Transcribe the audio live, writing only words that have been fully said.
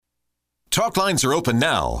Talk lines are open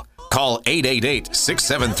now. Call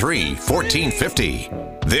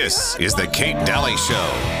 888-673-1450. This is the Kate Dalley Show.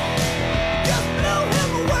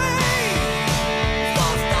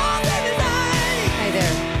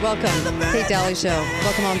 Welcome, Kate Dalley Show.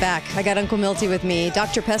 Welcome on back. I got Uncle Milty with me.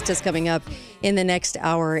 Dr. Pesta's coming up in the next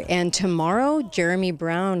hour, and tomorrow, Jeremy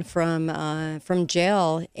Brown from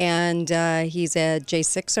jail, and he's a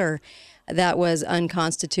J6er that was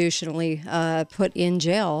unconstitutionally put in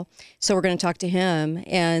jail. So we're going to talk to him,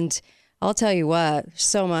 and I'll tell you what,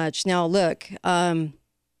 so much. Now, look,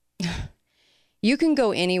 you can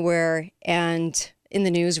go anywhere and in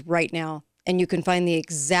the news right now, and you can find the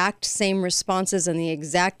exact same responses and the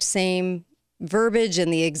exact same verbiage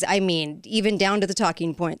and even down to the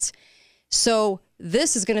talking points. So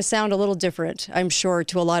this is going to sound a little different, I'm sure,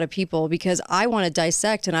 to a lot of people, because I want to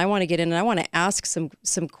dissect and I want to get in and I want to ask some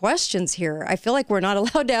questions here. I feel like we're not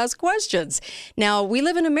allowed to ask questions. Now, we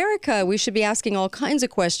live in America. We should be asking all kinds of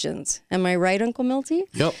questions. Am I right, Uncle Milty?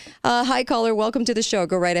 Yep. Hi, caller. Welcome to the show.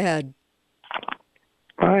 Go right ahead.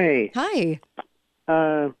 Hi. Hi.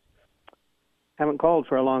 Haven't called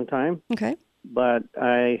for a long time. Okay. But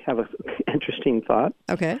I have an interesting thought.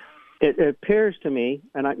 Okay. It appears to me,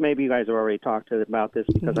 and maybe you guys have already talked about this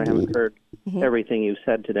because I haven't heard everything you've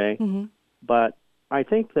said today, but I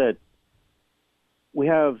think that we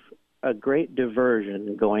have a great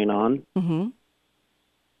diversion going on,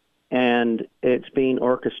 and it's being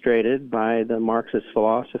orchestrated by the Marxist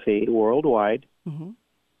philosophy worldwide,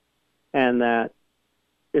 and that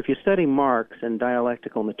if you study Marx and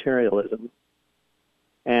dialectical materialism,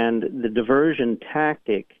 and the diversion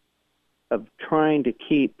tactic of trying to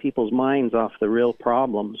keep people's minds off the real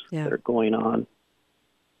problems that are going on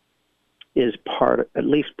is at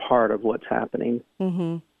least part of what's happening.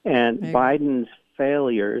 And Biden's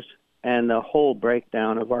failures and the whole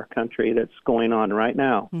breakdown of our country that's going on right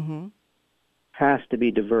now has to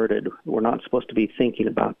be diverted. We're not supposed to be thinking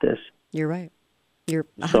about this. You're right. You're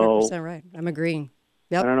 100% right. I'm agreeing.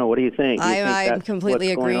 Yep. I don't know. What do you think? I'm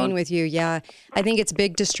completely agreeing with you. Yeah. I think it's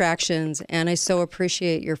big distractions, and I so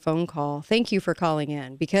appreciate your phone call. Thank you for calling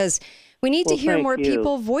in, because we need to hear more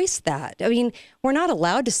people voice that. I mean, we're not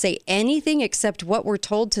allowed to say anything except what we're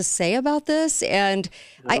told to say about this, and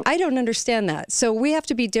I don't understand that. So we have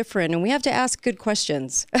to be different, and we have to ask good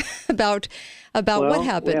questions about what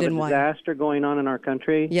happened and why. We have a disaster going on in our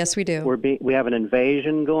country. Yes, we do. We have an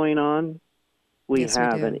invasion going on. We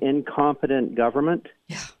have an incompetent government,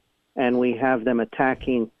 and we have them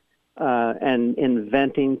attacking and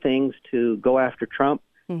inventing things to go after Trump.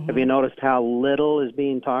 Have you noticed how little is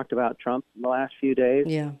being talked about Trump in the last few days?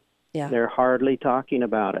 Yeah. They're hardly talking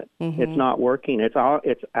about it. It's not working. It's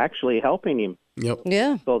actually helping him. Yep.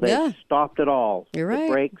 Yeah. So they've stopped it all. You're right.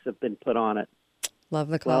 The brakes have been put on it. Love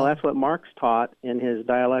the call. Well, that's what Marx taught in his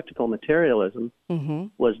dialectical materialism,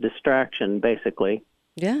 was distraction, basically.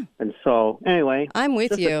 Yeah. And so, anyway. I'm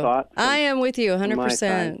with you. I am with you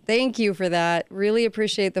 100%. Thank you for that. Really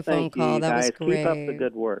appreciate the phone call. That was great. Keep up the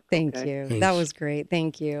good work. Thank you. Thanks. That was great.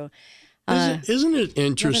 Thank you. Isn't it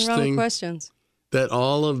interesting questions. that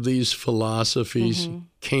all of these philosophies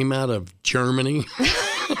came out of Germany?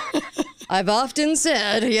 I've often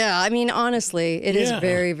said, I mean, honestly, it is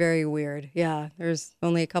very, very weird. Yeah, there's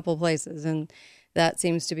only a couple places, and that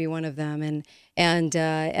seems to be one of them. And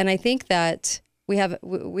I think that we have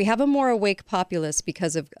a more awake populace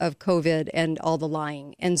because of COVID and all the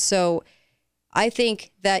lying. And so I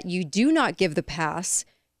think that you do not give the pass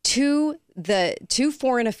to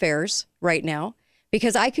foreign affairs right now,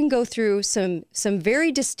 because I can go through some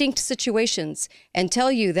very distinct situations and tell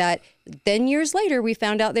you that then years later we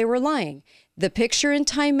found out they were lying. The picture in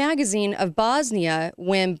Time magazine of Bosnia,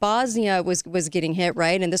 when Bosnia was getting hit,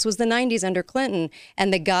 right? And this was the 90s under Clinton.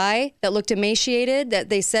 And the guy that looked emaciated that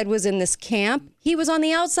they said was in this camp, he was on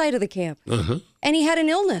the outside of the camp. And he had an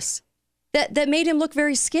illness that made him look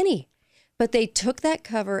very skinny. But they took that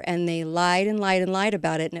cover and they lied and lied and lied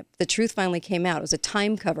about it. And the truth finally came out. It was a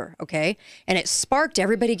Time cover, okay? And it sparked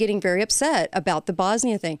everybody getting very upset about the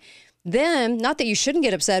Bosnia thing. Then, not that you shouldn't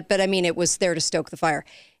get upset, but I mean, it was there to stoke the fire.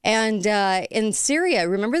 And in Syria,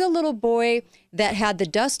 remember the little boy that had the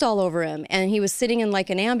dust all over him, and he was sitting in like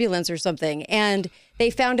an ambulance or something, and they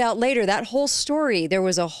found out later that whole story, there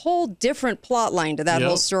was a whole different plot line to that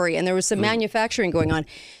whole story, and there was some manufacturing going on.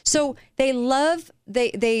 So they like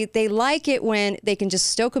it when they can just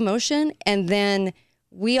stoke emotion, and then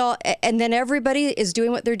then everybody is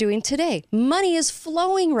doing what they're doing today. Money is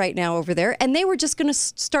flowing right now over there, and they were just going to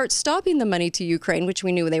start stopping the money to Ukraine, which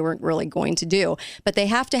we knew they weren't really going to do. But they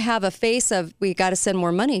have to have a face of, we got to send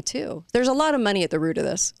more money too. There's a lot of money at the root of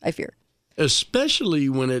this, I fear. Especially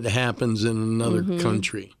when it happens in another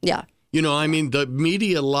country. Yeah. You know, I mean, the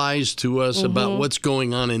media lies to us about what's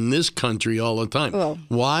going on in this country all the time. Well,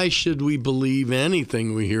 why should we believe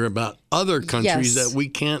anything we hear about other countries that we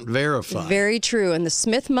can't verify? Very true. And the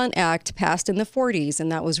Smith-Mundt Act passed in the 40s,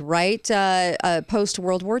 and that was right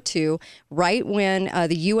post-World War II, right when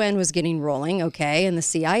the UN was getting rolling, and the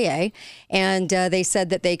CIA. And they said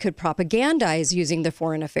that they could propagandize using the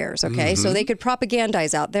foreign affairs, So they could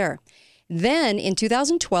propagandize out there. Then in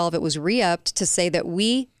 2012, it was re-upped to say that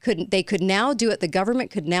they could now do it. The government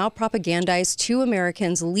could now propagandize to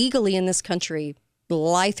Americans legally in this country,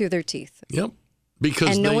 lie through their teeth. Yep.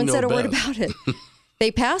 Because and no one said a word best. about it. They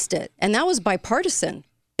passed it. And that was bipartisan.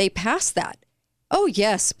 They passed that. Oh,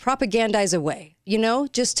 yes, propagandize away.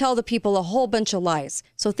 Just tell the people a whole bunch of lies.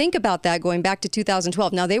 So think about that going back to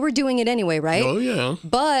 2012. Now, they were doing it anyway, right? Oh, yeah.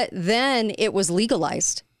 But then it was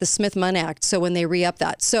legalized, the Smith-Mundt Act. So when they re-upped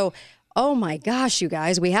that. So, oh my gosh, you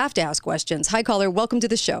guys, we have to ask questions. Hi, caller. Welcome to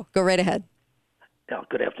the show. Go right ahead.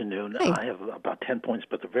 Good afternoon. Hey. I have about 10 points,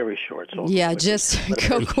 but they're very short. So yeah, just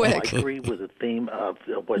go quick. I agree with the theme of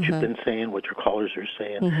what you've been saying, what your callers are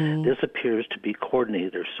saying. This appears to be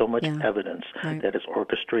coordinated. There's so much evidence that it's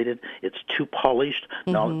orchestrated. It's too polished.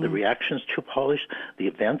 Now, the reaction's too polished. The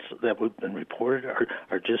events that have been reported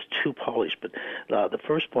are just too polished. But the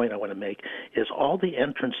first point I want to make is all the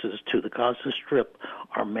entrances to the Gaza Strip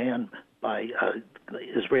are manned by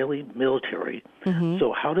Israeli military.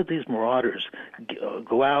 So how did these marauders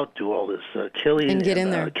go out, do all this killing and get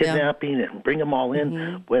in there, kidnapping and bring them all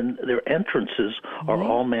in when their entrances are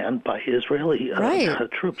all manned by Israeli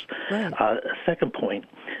troops? Right. Second point,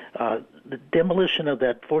 the demolition of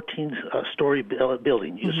that 14-story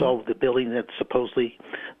building. You saw the building that supposedly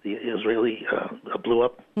the Israeli blew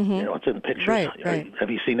up. It's in the pictures. Right.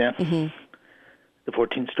 Have you seen that? The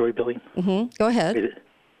 14-story building? Go ahead.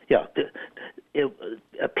 Yeah, it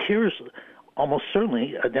appears almost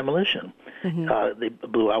certainly a demolition. They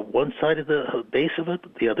blew out one side of the base of it,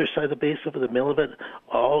 the other side of the base of it, the middle of it,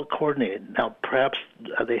 all coordinated. Now, perhaps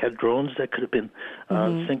they had drones that could have been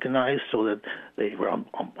synchronized so that they were on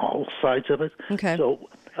all sides of it. Okay. So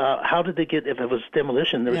how did they get, if it was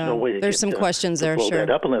demolition, there's no way to There's some questions there, blow sure. that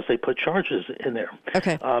up unless they put charges in there.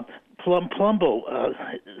 Okay. Palumbo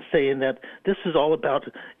saying that this is all about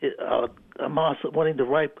Hamas wanting to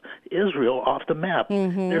wipe Israel off the map.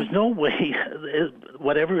 There's no way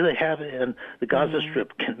whatever they have in the Gaza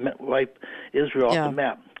Strip can wipe Israel off the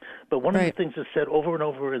map. But one of the things that's said over and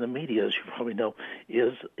over in the media, as you probably know,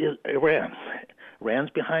 is Iran.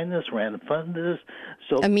 Iran's behind this, Iran funded this.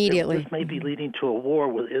 So immediately. This may be leading to a war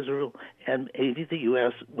with Israel and maybe the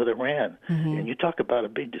U.S. with Iran. And you talk about a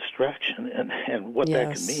big distraction and what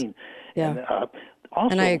that can mean. Yeah. And,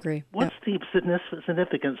 also, and I agree. What's the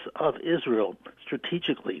significance of Israel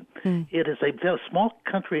strategically? It is a small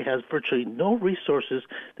country, has virtually no resources.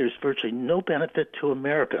 There's virtually no benefit to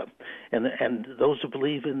America. And those who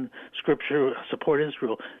believe in Scripture support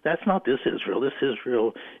Israel. That's not this Israel. This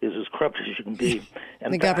Israel is as corrupt as you can be.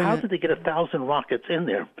 And how did they get 1,000 rockets in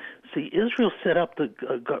there? See, Israel set up the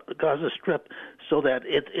Gaza Strip so that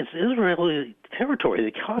it's Israeli territory.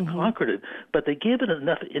 They conquered it, but they gave it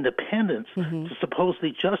enough independence to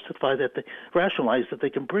supposedly justify that, they rationalize that they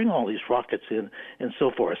can bring all these rockets in and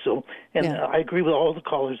so forth. So, I agree with all the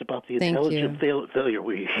callers about the intelligent failure.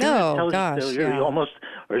 We hear intelligent failure. You almost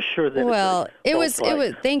are sure that it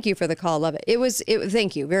was. Thank you for the call. Love it. It was.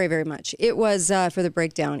 Thank you very, very much. It was for the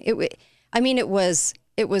breakdown. It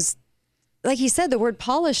was. Like he said, the word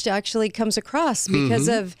polished actually comes across because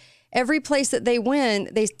of every place that they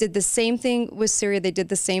went, they did the same thing with Syria. They did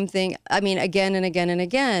the same thing, again and again and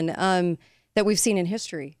again, that we've seen in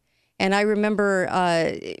history. And I remember,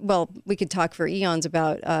 we could talk for eons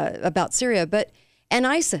about Syria, and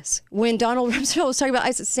ISIS. When Donald Rumsfeld was talking about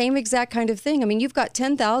ISIS, same exact kind of thing. You've got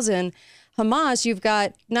 10,000 Hamas, you've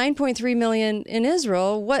got 9.3 million in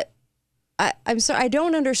Israel. I'm sorry, I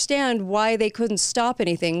don't understand why they couldn't stop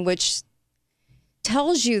anything, which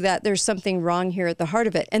tells you that there's something wrong here at the heart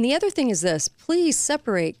of it. And the other thing is this: please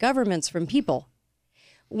separate governments from people.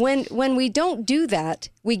 When we don't do that,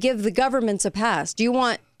 we give the governments a pass. Do you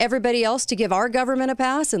want everybody else to give our government a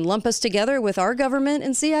pass and lump us together with our government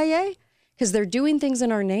and CIA? Because they're doing things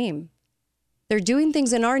in our name. They're doing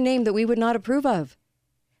things in our name that we would not approve of.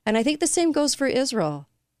 And I think the same goes for Israel.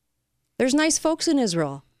 There's nice folks in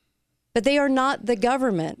Israel, but they are not the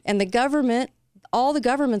government. And all the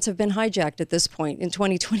governments have been hijacked at this point in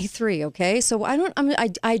 2023. Okay, so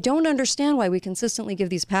I don't understand why we consistently give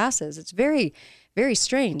these passes. It's very, very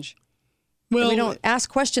strange. Well, we don't ask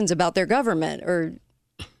questions about their government, or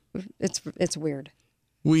it's weird.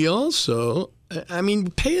 We also,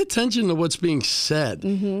 pay attention to what's being said.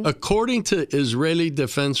 Mm-hmm. According to Israeli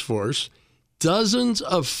Defense Force, dozens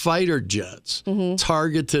of fighter jets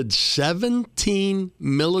targeted 17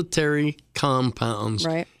 military compounds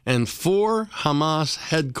and 4 Hamas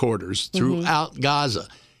headquarters throughout Gaza.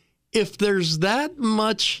 If there's that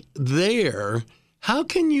much there, how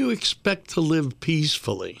can you expect to live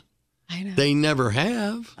peacefully? I know. They never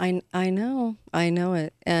have. I know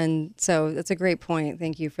it. And so that's a great point.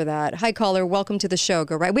 Thank you for that. Hi, caller. Welcome to the show.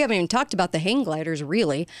 Go right. We haven't even talked about the hang gliders,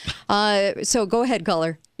 really. So go ahead,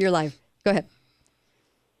 caller. You're live. Go ahead.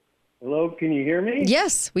 Hello, can you hear me?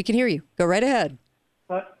 Yes, we can hear you. Go right ahead.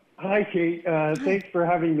 Hi, Kate. Thanks for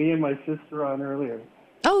having me and my sister on earlier.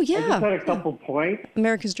 Oh, yeah. I just had a couple points.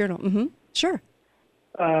 America's Journal. Mm-hmm. Sure.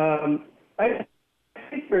 I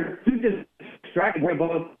think we're too distracted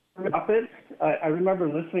about puppets. I remember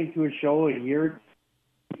listening to a show a year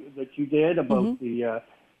that you did about the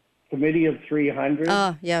Committee of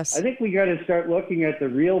 300. Yes. I think we got to start looking at the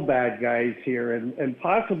real bad guys here, and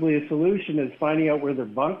possibly a solution is finding out where their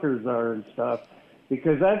bunkers are and stuff,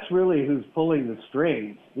 because that's really who's pulling the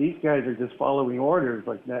strings. These guys are just following orders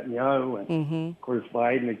like Netanyahu and, of course,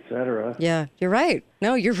 Biden, et cetera. Yeah, you're right.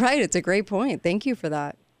 No, you're right. It's a great point. Thank you for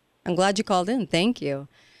that. I'm glad you called in. Thank you.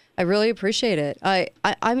 I really appreciate it. I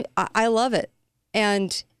love it.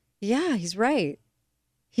 And yeah, he's right.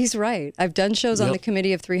 He's right. I've done shows on the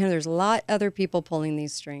Committee of 300. There's a lot other people pulling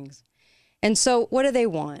these strings. And so what do they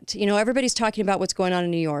want? You know, everybody's talking about what's going on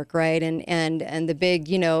in New York, right? And the big,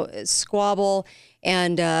 squabble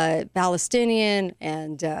and Palestinian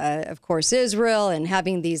and, of course, Israel and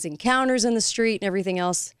having these encounters in the street and everything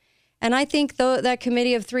else. And I think that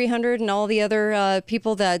Committee of 300 and all the other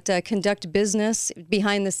people that conduct business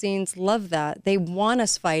behind the scenes love that. They want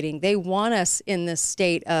us fighting. They want us in this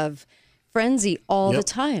state of frenzy all the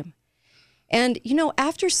time. And,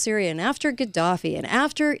 after Syria and after Gaddafi and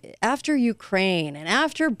after Ukraine and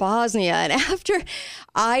after Bosnia and after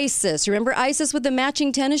ISIS, remember ISIS with the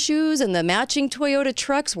matching tennis shoes and the matching Toyota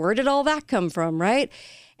trucks? Where did all that come from, right?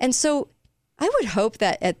 And so I would hope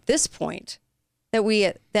that at this point,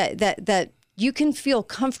 that you can feel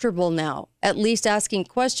comfortable now, at least asking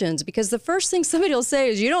questions, because the first thing somebody will say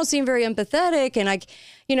is, you don't seem very empathetic.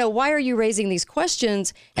 And why are you raising these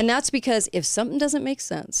questions? And that's because if something doesn't make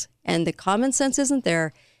sense and the common sense isn't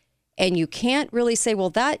there, and you can't really say,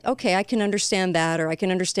 well, I can understand that, or I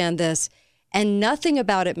can understand this, and nothing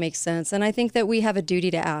about it makes sense. And I think that we have a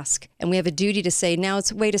duty to ask, and we have a duty to say, now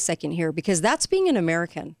wait a second here, because that's being an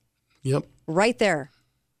American. Yep. Right there.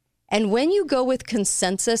 And when you go with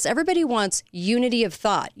consensus, everybody wants unity of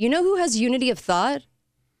thought. You know who has unity of thought?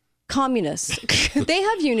 Communists. They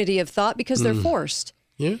have unity of thought because they're forced.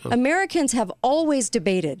 Yeah. Americans have always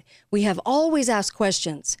debated. We have always asked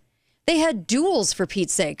questions. They had duels, for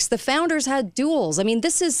Pete's sakes. The founders had duels. I mean,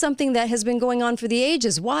 this is something that has been going on for the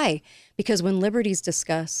ages. Why? Because when liberty's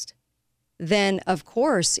discussed, then, of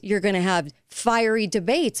course, you're going to have fiery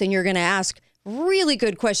debates and you're going to ask really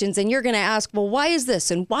good questions, and you're going to ask, well, why is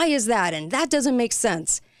this and why is that, and that doesn't make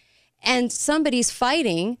sense. And somebody's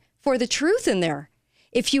fighting for the truth in there.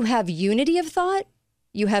 If you have unity of thought,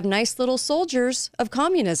 you have nice little soldiers of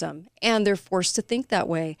communism, and they're forced to think that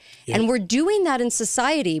way. Yeah. And we're doing that in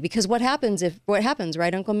society because what happens,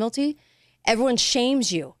 right, Uncle Milty? Everyone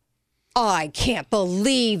shames you. I can't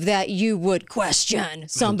believe that you would question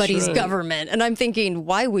somebody's government. And I'm thinking,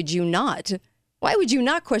 why would you not? Why would you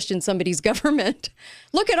not question somebody's government?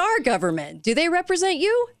 Look at our government. Do they represent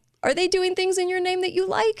you? Are they doing things in your name that you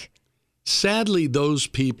like? Sadly, those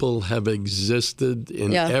people have existed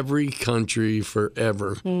in every country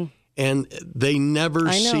forever. And they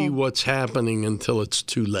never see what's happening until it's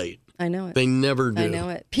too late. I know it. They never do. I know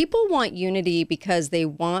it. People want unity because they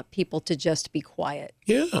want people to just be quiet.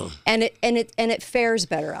 Yeah. And it fares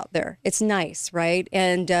better out there. It's nice, right?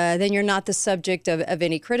 And then you're not the subject of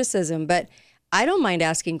any criticism. But I don't mind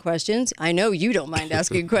asking questions. I know you don't mind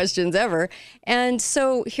asking questions ever. And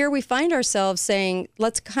so here we find ourselves saying,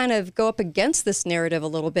 let's kind of go up against this narrative a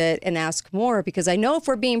little bit and ask more, because I know if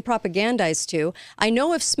we're being propagandized to, I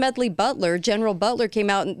know if Smedley Butler, General Butler, came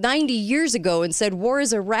out 90 years ago and said war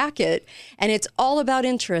is a racket and it's all about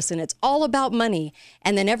interest and it's all about money,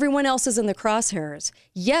 and then everyone else is in the crosshairs.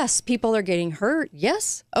 Yes, people are getting hurt.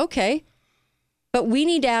 Yes, okay. But we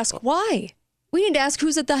need to ask why. We need to ask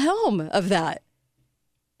who's at the helm of that.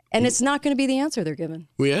 And it's not going to be the answer they're given.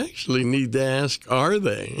 We actually need to ask, are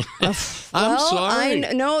they? I'm sorry.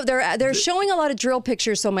 No, they're showing a lot of drill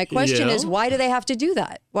pictures. So my question is, why do they have to do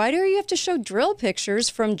that? Why do you have to show drill pictures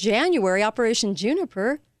from January, Operation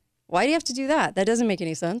Juniper? Why do you have to do that? That doesn't make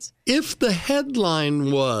any sense. If the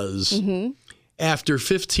headline was, after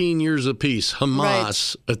 15 years of peace,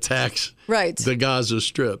 Hamas attacks the Gaza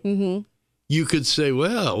Strip. Mm-hmm. You could say,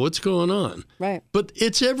 well, what's going on? Right. But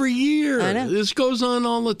it's every year. I know. This goes on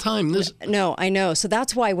all the time. No, I know. So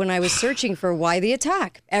that's why when I was searching for why the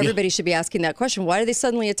attack, everybody should be asking that question. Why do they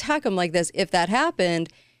suddenly attack them like this? If that happened,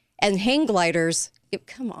 and hang gliders,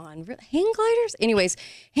 come on, hang gliders? Anyways,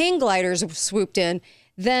 hang gliders swooped in,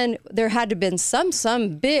 then there had to have been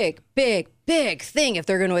some big thing if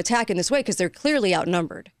they're going to attack in this way, because they're clearly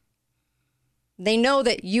outnumbered. They know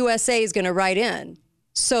that USA is going to ride in.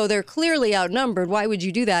 So they're clearly outnumbered. Why would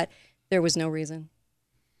you do that? There was no reason.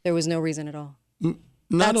 There was no reason at all.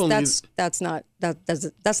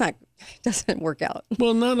 Doesn't work out.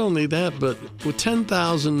 Well, not only that, but with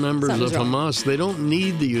 10,000 members Something's of wrong. Hamas, they don't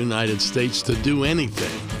need the United States to do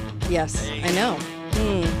anything. Yes, I know.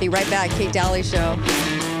 Be right back. Kate Dalley Show.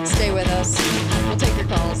 Stay with us. We'll take your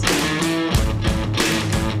calls.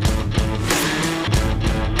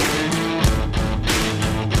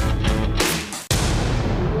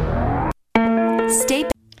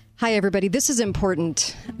 Hi, everybody. This is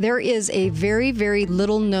important. There is a very, very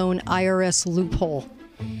little known IRS loophole.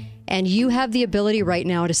 And you have the ability right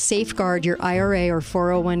now to safeguard your IRA or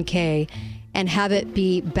 401k and have it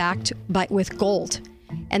be backed with gold.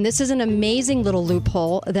 And this is an amazing little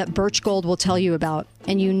loophole that Birch Gold will tell you about.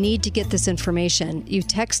 And you need to get this information. You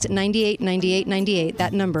text 989898,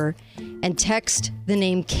 that number, and text the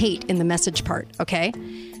name Kate in the message part, okay?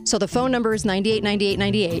 So the phone number is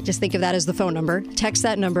 989898. Just think of that as the phone number. Text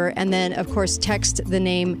that number, and then, of course, text the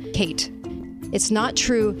name Kate. It's not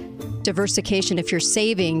true diversification if your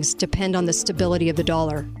savings depend on the stability of the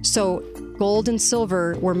dollar. So gold and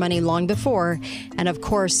silver were money long before. And of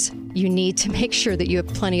course, you need to make sure that you have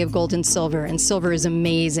plenty of gold and silver. And silver is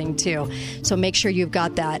amazing too. So make sure you've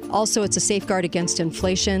got that. Also, it's a safeguard against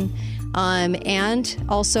inflation and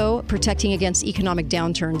also protecting against economic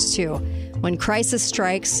downturns too. When crisis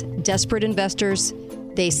strikes, desperate investors,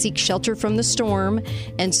 they seek shelter from the storm.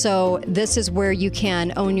 And so this is where you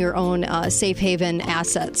can own your own safe haven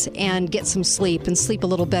assets and get some sleep and sleep a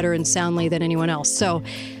little better and soundly than anyone else. So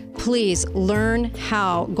please learn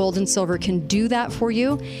how gold and silver can do that for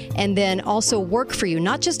you, and then also work for you,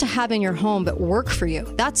 not just to have in your home, but work for you.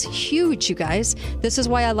 That's huge, you guys. This is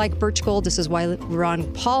why I like Birch Gold. This is why Ron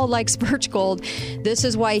Paul likes Birch Gold. This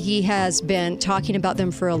is why he has been talking about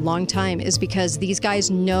them for a long time, is because these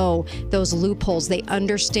guys know those loopholes. They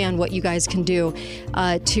understand what you guys can do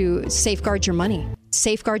to safeguard your money.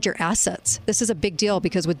 Safeguard your assets. This is a big deal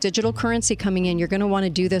because with digital currency coming in, you're going to want to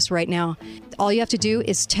do this right now. All you have to do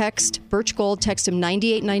is text Birch Gold, text him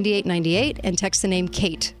 989898, and text the name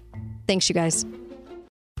Kate. Thanks, you guys.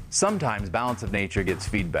 Sometimes Balance of Nature gets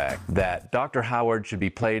feedback that Dr. Howard should be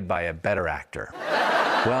played by a better actor.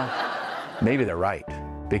 Well, maybe they're right,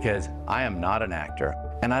 because I am not an actor,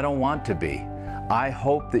 and I don't want to be. I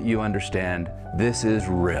hope that you understand this is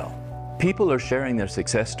real. People are sharing their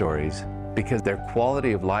success stories because their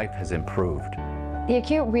quality of life has improved. The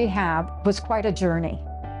acute rehab was quite a journey.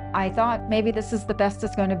 I thought maybe this is the best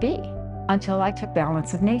it's going to be until I took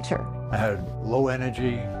Balance of Nature. I had low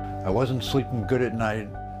energy, I wasn't sleeping good at night,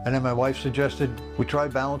 and then my wife suggested we try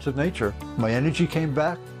Balance of Nature. My energy came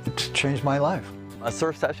back, it's changed my life. A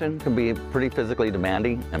surf session can be pretty physically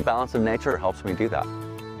demanding, and Balance of Nature helps me do that.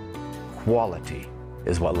 Quality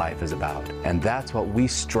is what life is about, and that's what we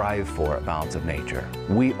strive for at Balance of Nature.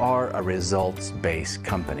 We are a results-based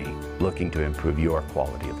company looking to improve your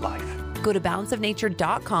quality of life. Go to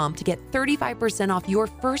balanceofnature.com to get 35% off your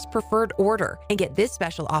first preferred order and get this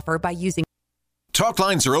special offer by using. Talk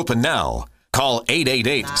lines are open now. Call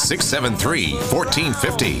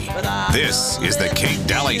 888-673-1450. This is the Kate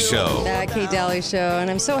Dalley Show. The Kate Dalley Show.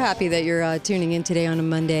 And I'm so happy that you're tuning in today on a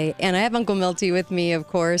Monday. And I have Uncle Milty with me, of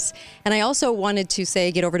course. And I also wanted to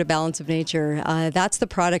say, get over to Balance of Nature. That's the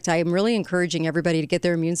product I am really encouraging everybody to get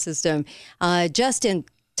their immune system just in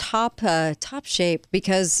top shape,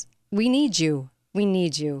 because we need you. We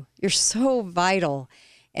need you. You're so vital.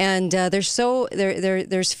 And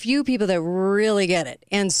there's few people that really get it.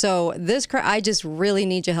 And so I just really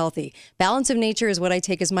need you healthy. Balance of Nature is what I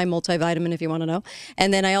take as my multivitamin, if you want to know.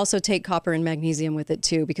 And then I also take copper and magnesium with it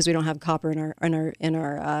too, because we don't have copper in our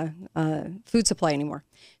food supply anymore.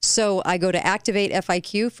 So I go to Activate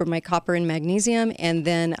FIQ for my copper and magnesium, and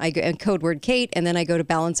then I go and code word Kate, and then I go to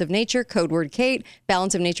Balance of Nature, code word Kate,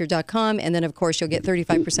 balanceofnature.com, and then of course you'll get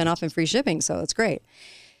 35% off and free shipping. So that's great.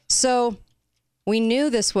 So we knew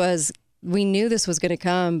this was going to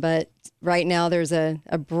come, but right now there's a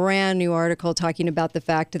brand new article talking about the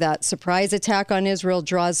fact that surprise attack on Israel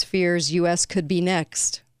draws fears U.S. could be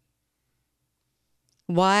next.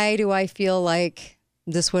 Why do I feel like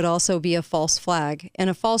this would also be a false flag. And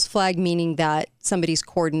a false flag meaning that somebody's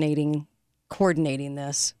coordinating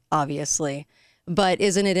this, obviously. But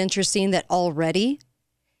isn't it interesting that already?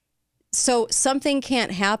 So something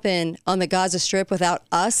can't happen on the Gaza Strip without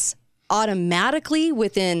us automatically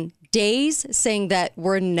within days saying that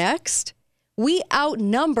we're next. We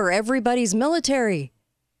outnumber everybody's military.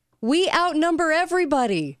 We outnumber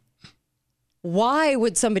everybody. Why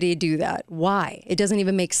would somebody do that? Why? It doesn't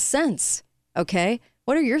even make sense. Okay.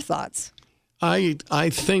 What are your thoughts? I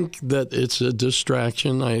think that it's a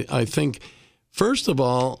distraction. I think, first of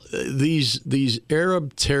all, these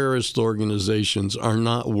Arab terrorist organizations are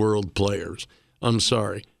not world players. I'm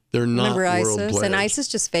sorry. They're not Remember world ISIS? players. And ISIS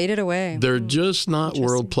just faded away. They're just not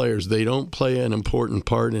world players. They don't play an important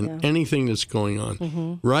part in anything that's going on.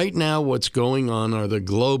 Mm-hmm. Right now, what's going on are the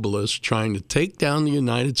globalists trying to take down the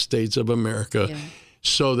United States of America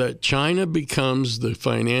so that China becomes the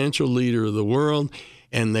financial leader of the world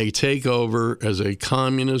and they take over as a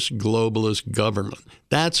communist globalist government.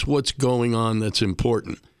 That's what's going on that's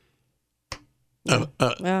important. A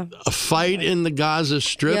fight in the Gaza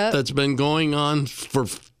Strip that's been going on for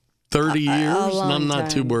 30 years, and I'm not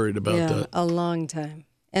too worried about that. A long time.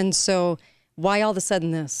 And so why all of a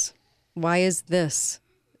sudden this? Why is this?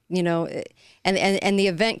 You know, and the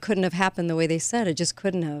event couldn't have happened the way they said. It just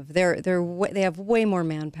couldn't have. They have way more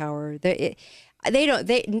manpower.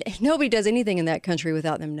 Nobody does anything in that country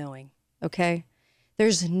without them knowing. Okay?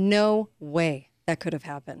 There's no way that could have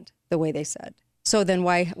happened the way they said. So then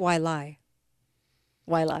why lie?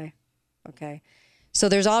 Why lie? Okay. So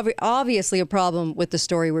there's obviously a problem with the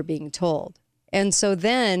story we're being told. And so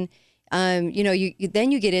then,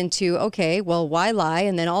 you get into, okay, well, why lie?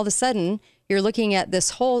 And then all of a sudden you're looking at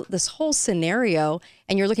this whole scenario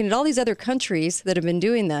and you're looking at all these other countries that have been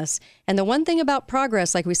doing this. And the one thing about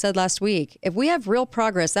progress, like we said last week, if we have real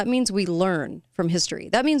progress, that means we learn from history.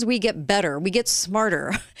 That means we get better, we get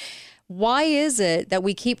smarter. Why is it that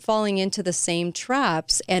we keep falling into the same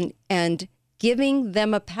traps and giving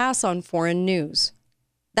them a pass on foreign news?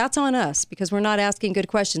 That's on us because we're not asking good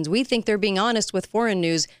questions. We think they're being honest with foreign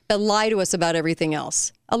news, but lie to us about everything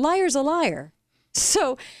else. A liar's a liar.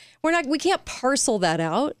 So we can't parcel that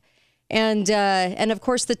out. And of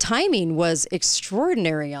course the timing was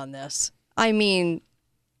extraordinary on this. I mean,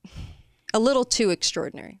 a little too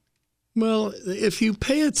extraordinary. Well, if you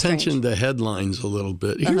pay attention to headlines a little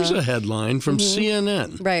bit, here's a headline from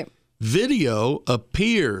CNN. Right. Video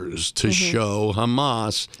appears to show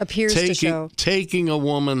Hamas taking a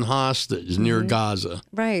woman hostage near Gaza.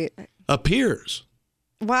 Right. Appears.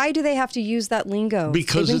 Why do they have to use that lingo?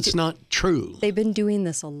 Because it's not true. They've been doing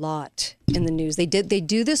this a lot in the news. They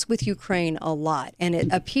do this with Ukraine a lot. And it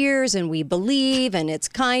appears and we believe and it's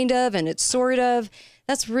kind of and it's sort of.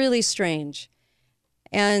 That's really strange.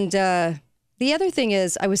 And the other thing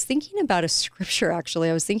is, I was thinking about a scripture,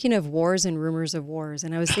 actually. I was thinking of wars and rumors of wars.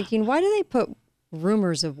 And I was thinking, why do they put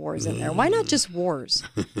rumors of wars in there? Why not just wars?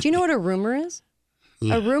 Do you know what a rumor is?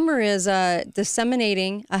 Yeah. A rumor is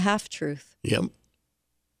disseminating a half-truth. Yep.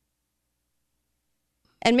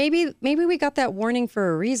 And maybe we got that warning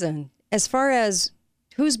for a reason. As far as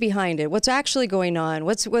who's behind it, what's actually going on,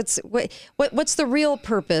 what's the real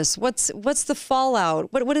purpose, what's the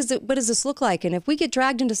fallout, what does this look like? And if we get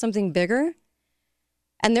dragged into something bigger,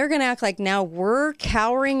 and they're going to act like now we're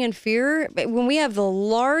cowering in fear when we have the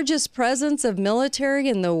largest presence of military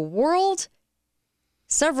in the world,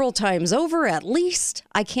 several times over at least.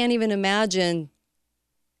 I can't imagine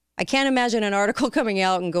an article coming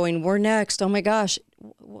out and going, "We're next." Oh my gosh,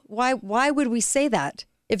 why would we say that?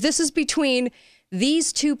 If this is between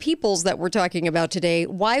these two peoples that we're talking about today,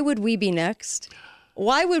 why would we be next?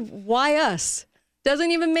 Why us?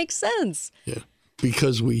 Doesn't even make sense. Yeah,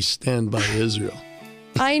 because we stand by Israel.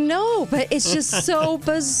 I know, but it's just so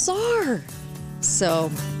bizarre.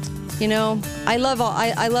 So, I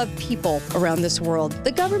love people around this world.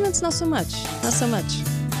 The government's not so much.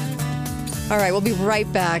 All right, we'll be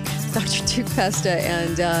right back. Dr. Duke Pesta,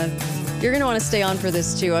 and you're going to want to stay on for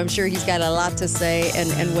this too. I'm sure he's got a lot to say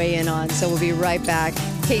and weigh in on. So we'll be right back.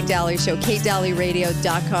 Kate Dalley Show,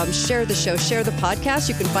 katedalleyradio.com. Share the show, share the podcast.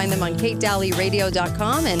 You can find them on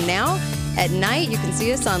katedalleyradio.com. And now at night, you can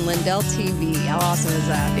see us on Lindell TV. How awesome is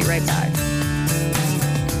that? Be right back.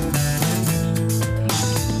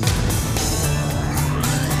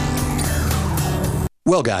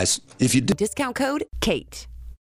 Well, guys, if you discount code KATE.